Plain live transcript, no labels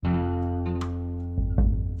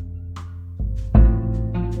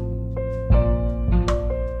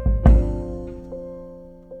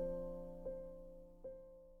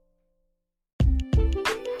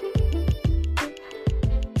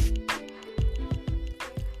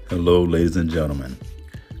Hello, ladies and gentlemen.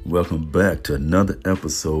 Welcome back to another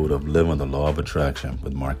episode of Living the Law of Attraction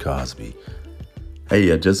with Mark Cosby.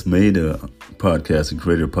 Hey, I just made a podcast and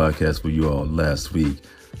created a podcast for you all last week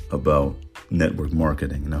about network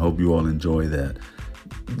marketing, and I hope you all enjoy that.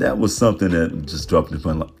 That was something that just dropped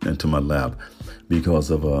into my lap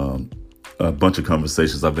because of a bunch of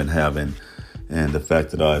conversations I've been having and the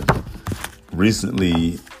fact that I've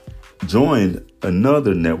recently joined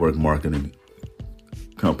another network marketing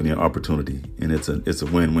company, an opportunity, and it's a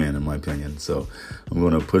win-win in my opinion. So I'm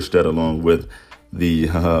going to push that along with the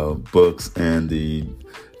books and the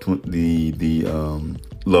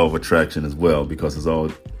law of attraction as well, because it's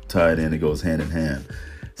all tied in. It goes hand in hand.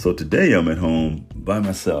 So today I'm at home by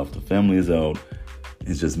myself. The family is out.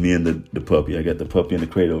 It's just me and the puppy. I got the puppy in the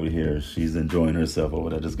crate over here. She's enjoying herself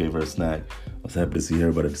over there. I just gave her a snack. I was happy to see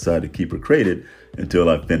her, but I decided to keep her crated until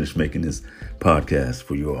I finish making this podcast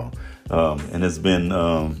for you all. And it's been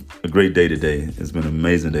a great day today. It's been an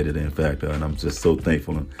amazing day today, in fact, and I'm just so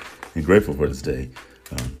thankful and grateful for this day.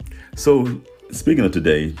 So speaking of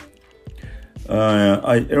today,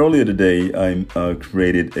 earlier today, I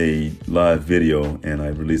created a live video and I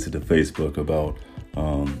released it to Facebook about,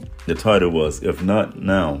 the title was, If Not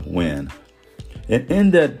Now, When? And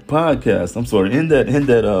in that podcast, in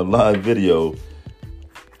that live video,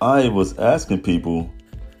 I was asking people,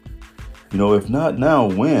 if not now,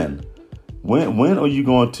 when? When are you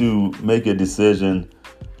going to make a decision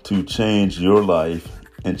to change your life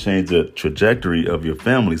and change the trajectory of your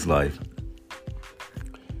family's life?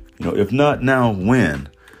 If not now, when?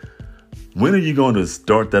 When are you going to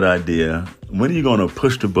start that idea? When are you going to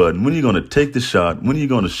push the button? When are you going to take the shot? When are you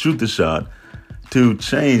going to shoot the shot to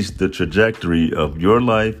change the trajectory of your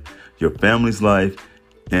life, your family's life,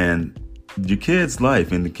 and your kids'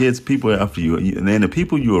 life, and the kids, people after you, and then the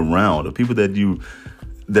people you're around, the people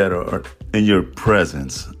that are in your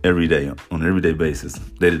presence every day, on an everyday basis,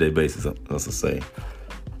 day-to-day basis, as I say.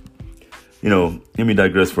 Let me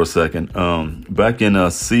digress for a second. Back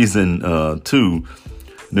in season 2,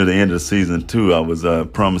 near the end of season 2, I was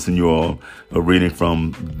promising you all a reading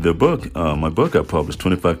from the book, my book I published,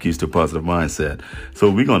 25 Keys to a Positive Mindset. So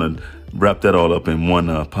we're going to wrap that all up in one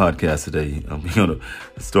podcast today. We're going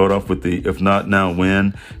to start off with the If Not Now,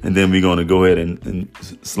 When? And then we're going to go ahead and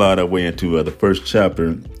slide our way into the first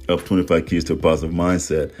chapter of 25 Keys to a Positive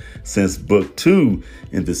Mindset. Since book 2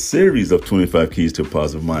 in the series of 25 Keys to a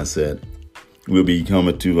Positive Mindset will be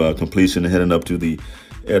coming to completion and heading up to the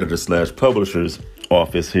editor/publisher's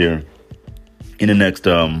office here in the next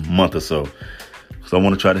month or so. So I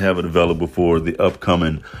want to try to have it available for the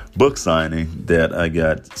upcoming book signing that I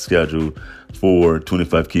got scheduled for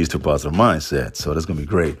 25 Keys to a Positive Mindset. So that's going to be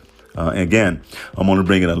great. Again, I'm going to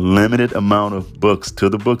bring in a limited amount of books to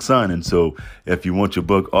the book signing. So if you want your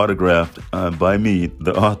book autographed by me,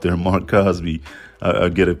 the author, Mark Cosby, I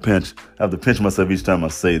get a pinch. I have to pinch myself each time I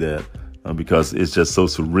say that because it's just so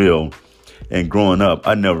surreal. And growing up,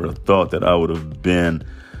 I never thought that I would have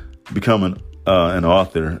becoming an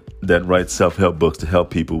author that writes self-help books to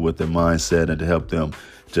help people with their mindset and to help them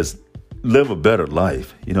just live a better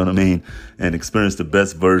life, you know what I mean? And experience the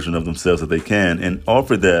best version of themselves that they can and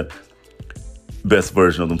offer that best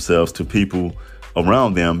version of themselves to people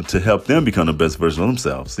around them to help them become the best version of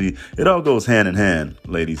themselves. See, it all goes hand in hand,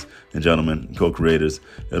 ladies and gentlemen, co-creators.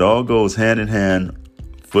 It all goes hand in hand,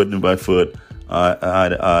 foot by foot, eye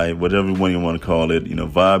to eye, whatever one you want to call it,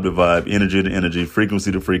 vibe to vibe, energy to energy,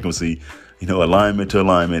 frequency to frequency, alignment to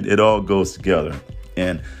alignment. It all goes together.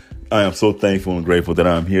 And I am so thankful and grateful that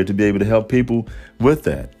I'm here to be able to help people with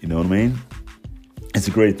that. You know what I mean? It's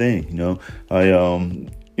a great thing. I'm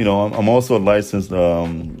also a licensed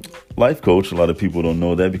life coach. A lot of people don't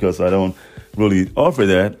know that because I don't really offer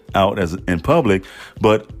that out in public,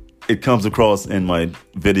 but it comes across in my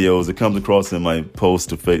videos. It comes across in my posts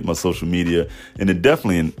to my social media. And it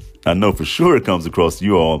definitely, I know for sure it comes across to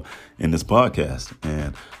you all in this podcast.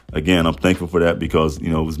 And again, I'm thankful for that because,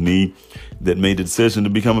 it was me that made the decision to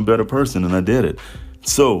become a better person, and I did it.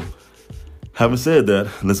 So having said that,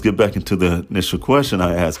 let's get back into the initial question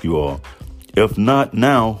I ask you all. If not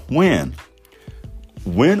now, when?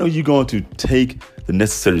 When are you going to take the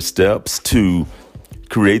necessary steps to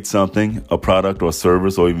create something, a product or a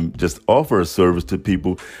service, or even just offer a service to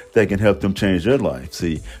people that can help them change their life?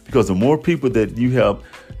 See, because the more people that you help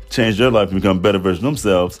change their life and become a better version of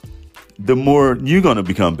themselves, the more you're going to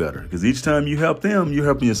become better. Because each time you help them, you're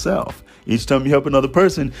helping yourself. Each time you help another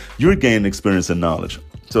person, you're gaining experience and knowledge.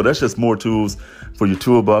 So that's just more tools for your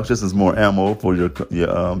toolbox. This is more ammo for your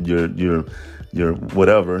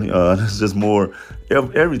whatever. It's just more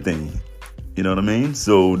everything. You know what I mean?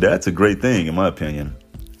 So that's a great thing, in my opinion.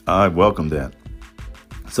 I welcome that.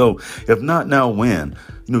 So if not now, when?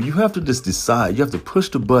 You have to just decide. You have to push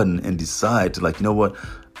the button and decide to, like, you know what?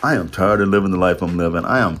 I am tired of living the life I'm living.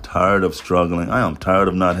 I am tired of struggling. I am tired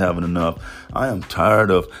of not having enough. I am tired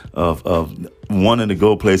of wanting to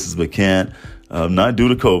go places but can't. Not due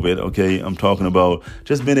to COVID, okay? I'm talking about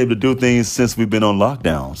just being able to do things since we've been on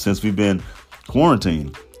lockdown, since we've been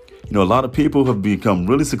quarantined. A lot of people have become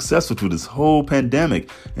really successful through this whole pandemic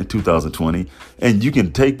in 2020. And you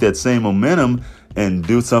can take that same momentum and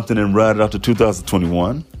do something and ride it out to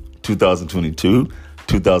 2021, 2022,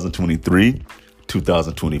 2023,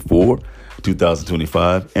 2024,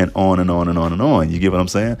 2025, and on and on and on and on. You get what I'm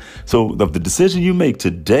saying? So the decision you make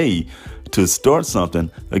today to start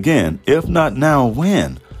something, again, if not now,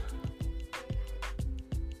 when?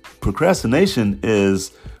 Procrastination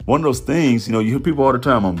is one of those things, you hear people all the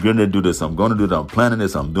time, I'm going to do this, I'm going to do that, I'm planning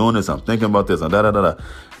this, I'm doing this, I'm thinking about this, and da-da-da-da.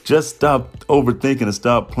 Just stop overthinking and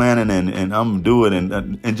stop planning and I'm doing it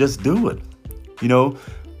and just do it. The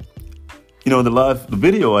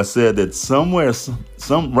video I said that somewhere,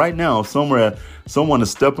 right now, somewhere, someone is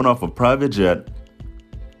stepping off a private jet,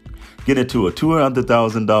 get into a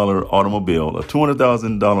 $200,000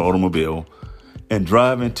 automobile, and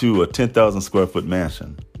drive into a 10,000 square foot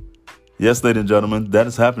mansion. Yes, ladies and gentlemen, that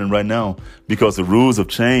is happening right now because the rules have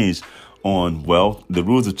changed on wealth. The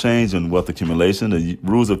rules have changed on wealth accumulation. The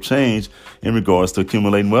rules have changed in regards to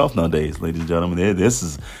accumulating wealth nowadays, ladies and gentlemen. This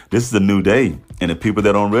is a new day, and the people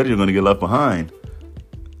that aren't ready are going to get left behind.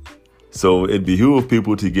 So it behooves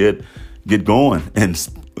people to get going and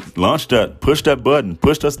launch that, push that button,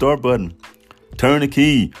 push that start button, turn the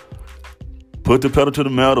key, put the pedal to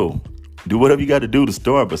the metal, do whatever you got to do to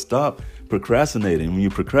start, but stop procrastinating. When you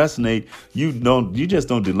procrastinate, you just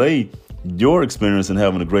don't delay your experience in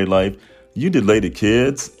having a great life. You delay the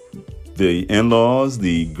kids, the in-laws,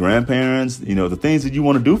 the grandparents, the things that you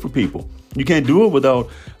want to do for people. You can't do it without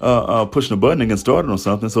pushing a button and getting started on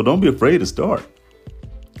something. So don't be afraid to start.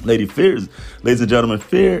 Ladies and gentlemen,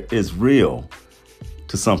 fear is real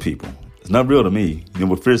to some people. It's not real to me. You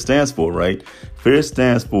know what fear stands for, right? Fear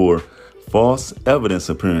stands for false evidence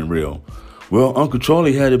appearing real. Well, Uncle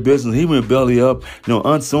Charlie had a business. He went belly up.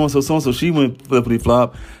 Aunt so-and-so, she went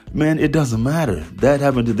flippity-flop. Man, it doesn't matter. That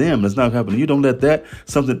happened to them. That's not happening to you. Don't let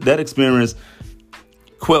that experience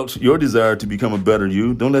quelch your desire to become a better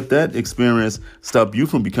you. Don't let that experience stop you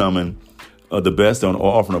from becoming the best or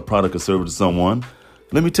offering a product or service to someone.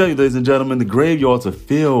 Let me tell you, ladies and gentlemen, the graveyards are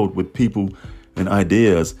filled with people and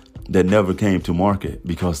ideas that never came to market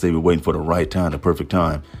because they were waiting for the right time, the perfect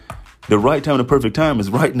time. The right time, the perfect time is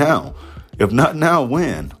right now. If not now,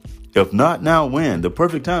 when? If not now, when? The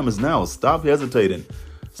perfect time is now. Stop hesitating.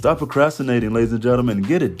 Stop procrastinating, ladies and gentlemen, and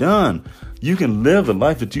get it done. You can live the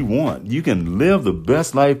life that you want. You can live the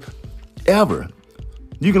best life ever.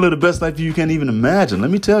 You can live the best life you can't even imagine. Let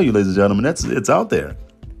me tell you, ladies and gentlemen, it's out there.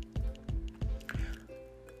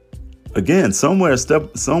 Again, somewhere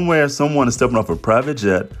someone is stepping off a private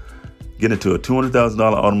jet, getting into a $200,000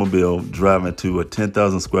 automobile, driving to a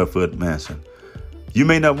 10,000 square foot mansion. You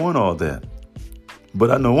may not want all that,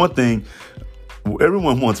 but I know one thing: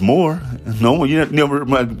 everyone wants more. No one, you never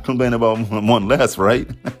might complain about one less, right?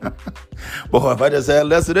 Boy, if I just had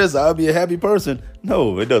less of this, I'll be a happy person.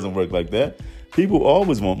 No, it doesn't work like that. People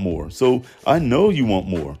always want more. So I know you want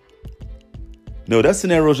more. No, that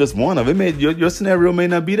scenario is just one of it. Your scenario may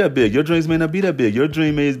not be that big. Your dreams may not be that big. Your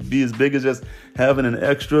dream may be as big as just having an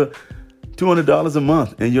extra $200 a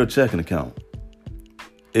month in your checking account.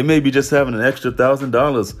 It may be just having an extra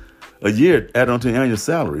 $1,000 a year added onto your annual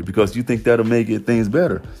salary because you think that'll make things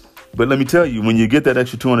better. But let me tell you, when you get that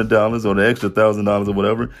extra $200 or the extra $1,000 or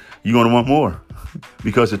whatever, you're going to want more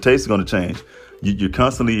because your taste is going to change. You're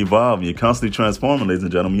constantly evolving. You're constantly transforming, ladies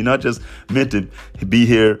and gentlemen. You're not just meant to be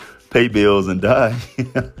here, pay bills, and die.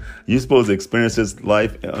 You're supposed to experience this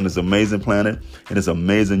life on this amazing planet and this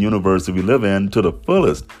amazing universe that we live in to the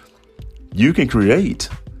fullest. You can create.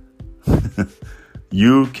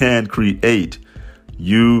 You can create.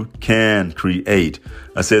 You can create.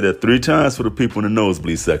 I said that 3 times for the people in the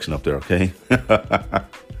nosebleed section up there, okay?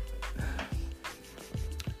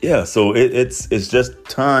 Yeah, so it's just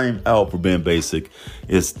time out for being basic.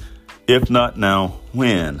 It's if not now,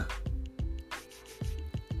 when?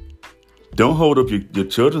 Don't hold up your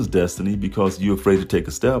children's destiny because you're afraid to take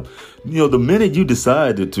a step. The minute you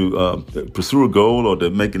decide to pursue a goal or to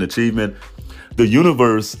make an achievement, the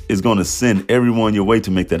universe is going to send everyone your way to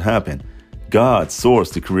make that happen. God,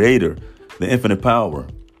 source, the creator, the infinite power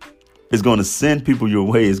is going to send people your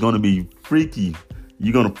way. It's going to be freaky.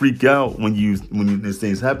 You're going to freak out when these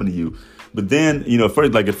things happen to you. But then, at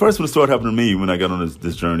first when it started happening to me, when I got on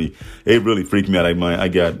this journey, it really freaked me out.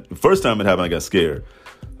 The first time it happened, I got scared.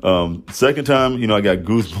 Second time, I got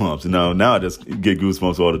goosebumps. Now I just get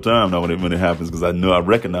goosebumps all the time now when it happens, because I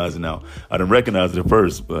recognize it now. I didn't recognize it at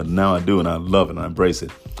first, but now I do, and I love it and I embrace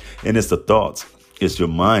it. And it's the thoughts. It's your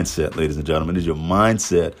mindset, ladies and gentlemen. It's your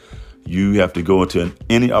mindset. You have to go into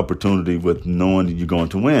any opportunity with knowing that you're going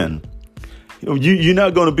to win. You're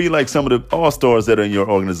not going to be like some of the all-stars that are in your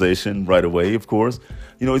organization right away, of course.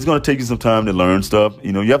 It's going to take you some time to learn stuff.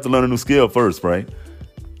 You have to learn a new skill first, right?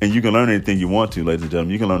 And you can learn anything you want to, ladies and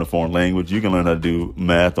gentlemen. You can learn a foreign language. You can learn how to do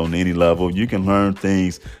math on any level. You can learn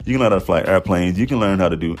things. You can learn how to fly airplanes. You can learn how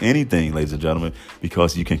to do anything, ladies and gentlemen,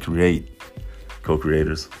 because you can create.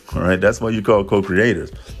 Co-creators. All right. That's why you call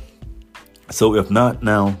co-creators. So if not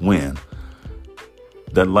now, when?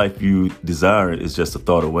 That life you desire is just a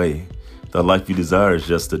thought away. That life you desire is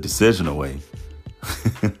just a decision away.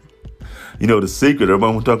 The secret.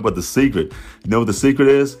 Everybody want to talk about the secret. You know what the secret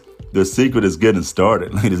is? The secret is getting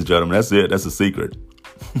started, ladies and gentlemen. That's it. That's the secret.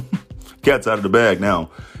 Cat's out of the bag now.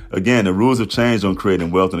 Again, the rules have changed on creating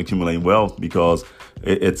wealth and accumulating wealth because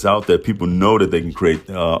it's out there. People know that they can create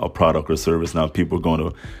a product or service. Now people are going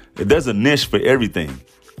to, there's a niche for everything.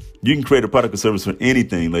 You can create a product or service for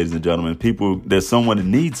anything, ladies and gentlemen. There's someone that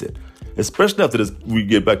needs it. Especially after this, we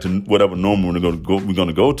get back to whatever normal we're going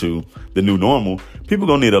to go to, the new normal. People are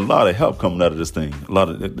going to need a lot of help coming out of this thing, a lot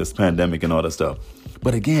of this pandemic and all that stuff.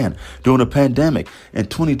 But again, during the pandemic in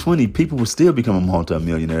 2020, people were still becoming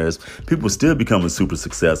multimillionaires. People were still becoming super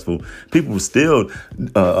successful. People were still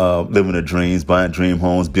living their dreams, buying dream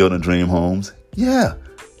homes, building dream homes. Yeah,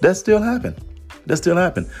 that still happened. That still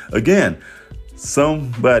happened. Again,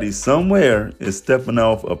 somebody somewhere is stepping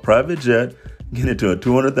off a private jet, getting into a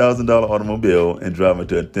 $200,000 automobile and driving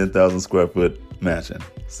to a 10,000 square foot mansion.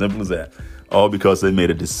 Simple as that. All because they made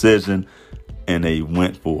a decision and they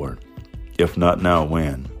went for it. If not now,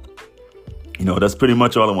 when? That's pretty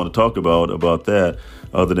much all I want to talk about that,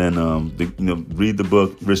 other than read the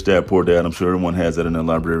book Rich Dad Poor Dad. I'm sure everyone has that in their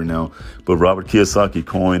library now. But Robert Kiyosaki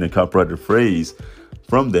coined and copyrighted a phrase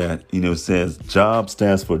from that. Says job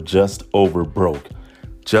stands for just over broke.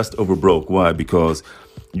 Just over broke. Why? Because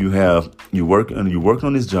you work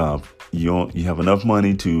on this job. You have enough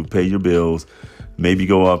money to pay your bills. Maybe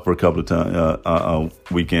go out for a couple of times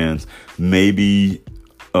weekends. Maybe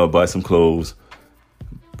buy some clothes.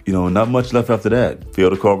 Not much left after that. Fill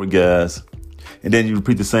the car with gas, and then you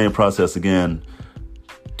repeat the same process again.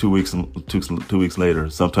 2 weeks later.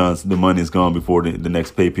 Sometimes the money is gone before the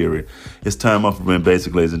next pay period. It's time out for being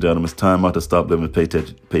basic, ladies and gentlemen. It's time out to stop living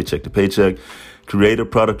paycheck to paycheck. Create a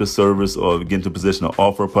product or service, or get into a position to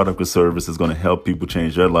offer a product or service that's going to help people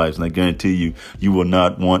change their lives. And I guarantee you, you will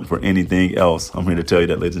not want for anything else. I'm here to tell you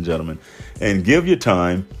that, ladies and gentlemen. And give your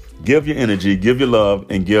time, give your energy, give your love,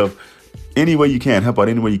 and give any way you can. Help out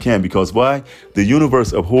any way you can. Because why? The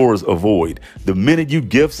universe abhors a void. The minute you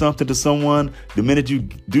give something to someone, the minute you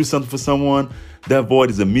do something for someone, that void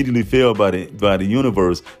is immediately filled by the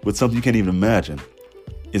universe with something you can't even imagine.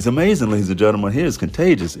 It's amazing, ladies and gentlemen. Here, it's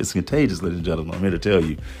contagious. It's contagious, ladies and gentlemen. I'm here to tell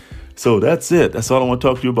you. So that's it. That's all I want to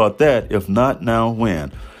talk to you about that. If not now,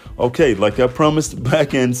 when? Okay, like I promised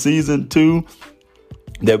back in season 2,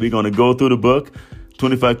 that we're going to go through the book,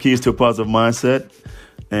 25 Keys to a Positive Mindset.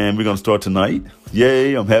 And we're going to start tonight.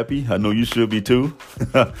 Yay, I'm happy. I know you should be too.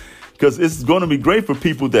 Because it's going to be great for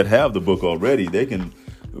people that have the book already. They can,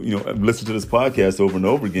 listen to this podcast over and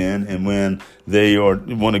over again. And when they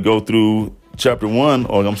want to go through chapter 1,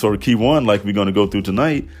 or key 1, like we're going to go through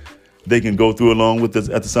tonight, they can go through along with this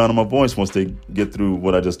at the sound of my voice once they get through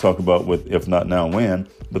what I just talked about with If Not Now, When.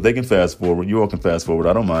 But they can fast forward. You all can fast forward.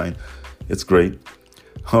 I don't mind. It's great.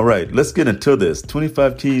 All right, let's get into this.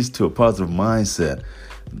 25 Keys to a Positive Mindset.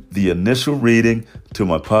 The initial reading to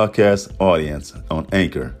my podcast audience on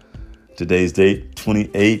Anchor. Today's date,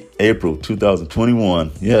 28 April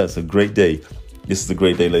 2021. Yeah, it's a great day. This is a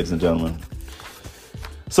great day, ladies and gentlemen.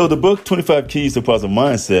 So the book, 25 Keys to a Positive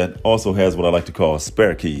Mindset, also has what I like to call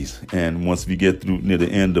spare keys. And once we get through near the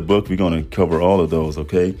end of the book, we're going to cover all of those,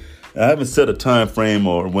 okay? I haven't set a time frame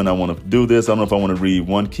or when I want to do this. I don't know if I want to read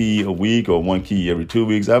one key a week or one key every 2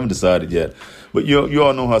 weeks. I haven't decided yet. But you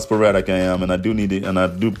all know how sporadic I am, and I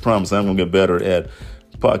do promise I'm going to get better at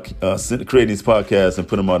creating these podcasts and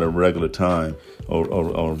put them out at a regular time or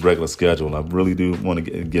a regular schedule. I really do want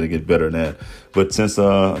to get better than that. But since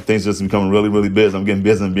things just becoming really, really busy, I'm getting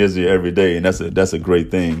busier and busier every day, and that's a great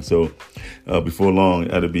thing. So before long,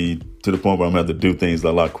 it'll be to the point where I'm going to have to do things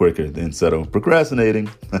a lot quicker instead of procrastinating.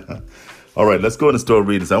 All right, let's go ahead and start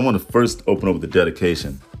reading. So I want to first open up with the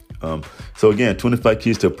dedication. So again, 25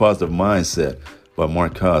 Keys to a Positive Mindset by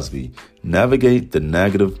Mark Cosby. Navigate the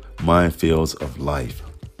negative minefields of life.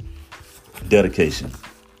 Dedication.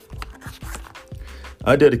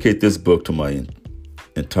 I dedicate this book to my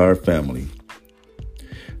entire family.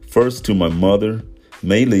 First, to my mother,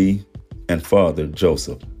 May Lee, and father,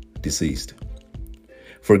 Joseph, deceased,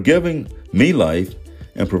 for giving me life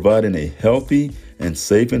and providing a healthy and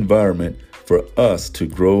safe environment for us to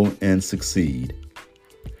grow and succeed.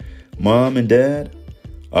 Mom and Dad,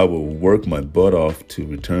 I will work my butt off to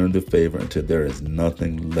return the favor until there is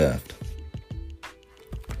nothing left.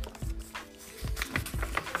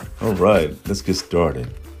 All right, let's get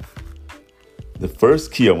started. The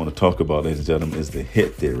first key I want to talk about, ladies and gentlemen, is the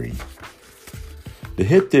hit theory. The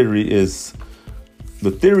hit theory is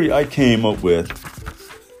the theory I came up with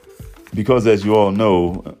because, as you all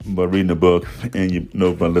know, by reading the book and you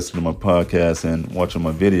know by listening to my podcast and watching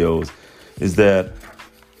my videos, is that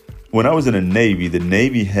when I was in the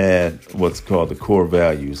Navy had what's called the core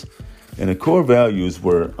values. And the core values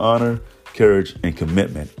were honor, courage, and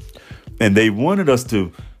commitment. And they wanted us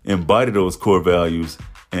to embody those core values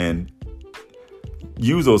and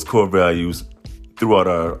use those core values throughout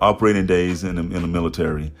our operating days in the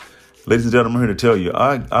military. Ladies and gentlemen, I'm here to tell you,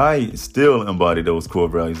 I still embody those core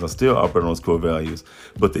values. I still operate on those core values.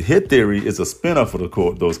 But the hit theory is a spinoff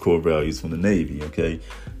of those core values from the Navy, okay?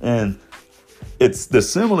 And they're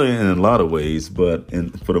similar in a lot of ways, but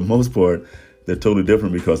for the most part, they're totally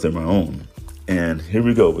different because they're my own. And here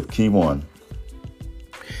we go with key one.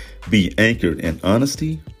 Be anchored in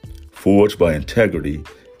honesty, forged by integrity,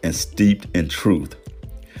 and steeped in truth.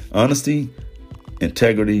 Honesty,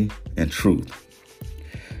 integrity, and truth.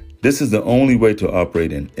 This is the only way to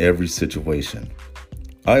operate in every situation.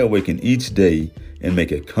 I awaken each day and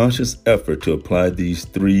make a conscious effort to apply these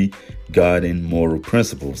three guiding moral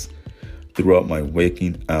principles throughout my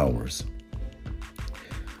waking hours.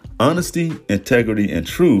 Honesty, integrity, and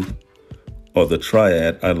truth are the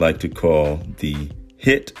triad I like to call the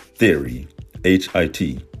HIT theory,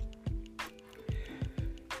 HIT.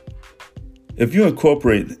 If you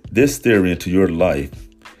incorporate this theory into your life,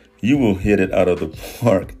 you will hit it out of the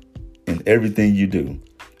park in everything you do.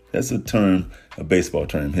 That's a baseball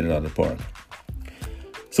term, hit it out of the park.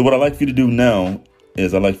 So what I'd like for you to do now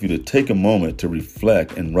is I'd like for you to take a moment to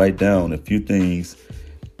reflect and write down a few things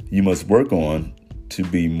you must work on to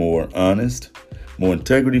be more honest, more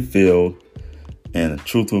integrity-filled, and a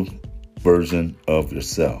truthful version of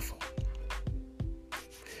yourself.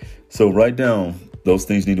 So write down those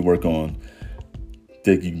things you need to work on.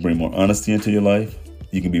 Think you can bring more honesty into your life.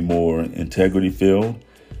 You can be more integrity-filled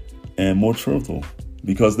and more truthful.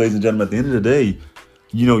 Because, ladies and gentlemen, at the end of the day,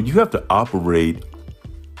 you have to operate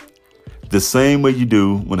the same way you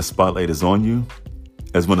do when the spotlight is on you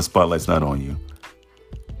as when the spotlight's not on you.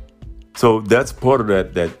 So that's part of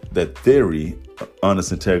that theory,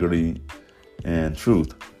 honest integrity and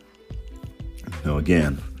truth.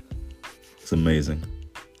 Again, it's amazing.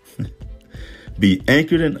 Be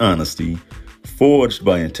anchored in honesty, forged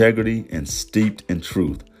by integrity, and steeped in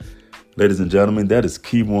truth. Ladies and gentlemen, that is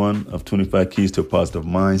key one of 25 keys to a positive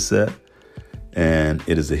mindset. And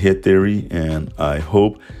it is a hit theory. And I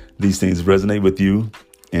hope these things resonate with you.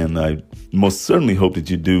 And I most certainly hope that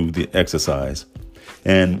you do the exercise.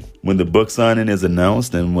 And when the book signing is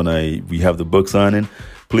announced and when we have the book signing,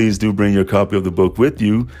 please do bring your copy of the book with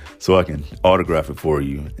you so I can autograph it for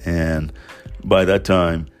you. And by that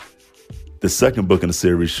time, the second book in the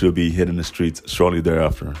series should be hitting the streets shortly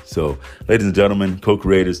thereafter. So, ladies and gentlemen,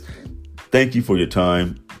 co-creators, thank you for your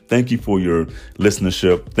time. Thank you for your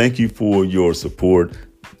listenership. Thank you for your support.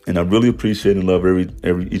 And I really appreciate and love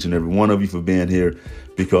each and every one of you for being here,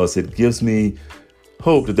 because it gives me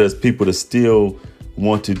hope that there's people that still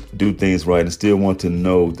want to do things right and still want to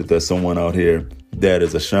know that there's someone out here that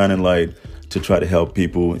is a shining light to try to help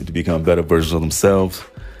people to become better versions of themselves.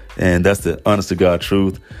 And that's the honest to God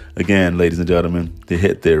truth. Again, ladies and gentlemen, the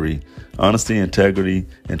hit theory, honesty, integrity,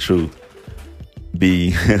 and truth.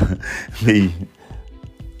 Be.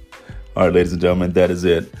 All right, ladies and gentlemen, that is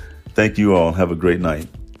it. Thank you all. Have a great night.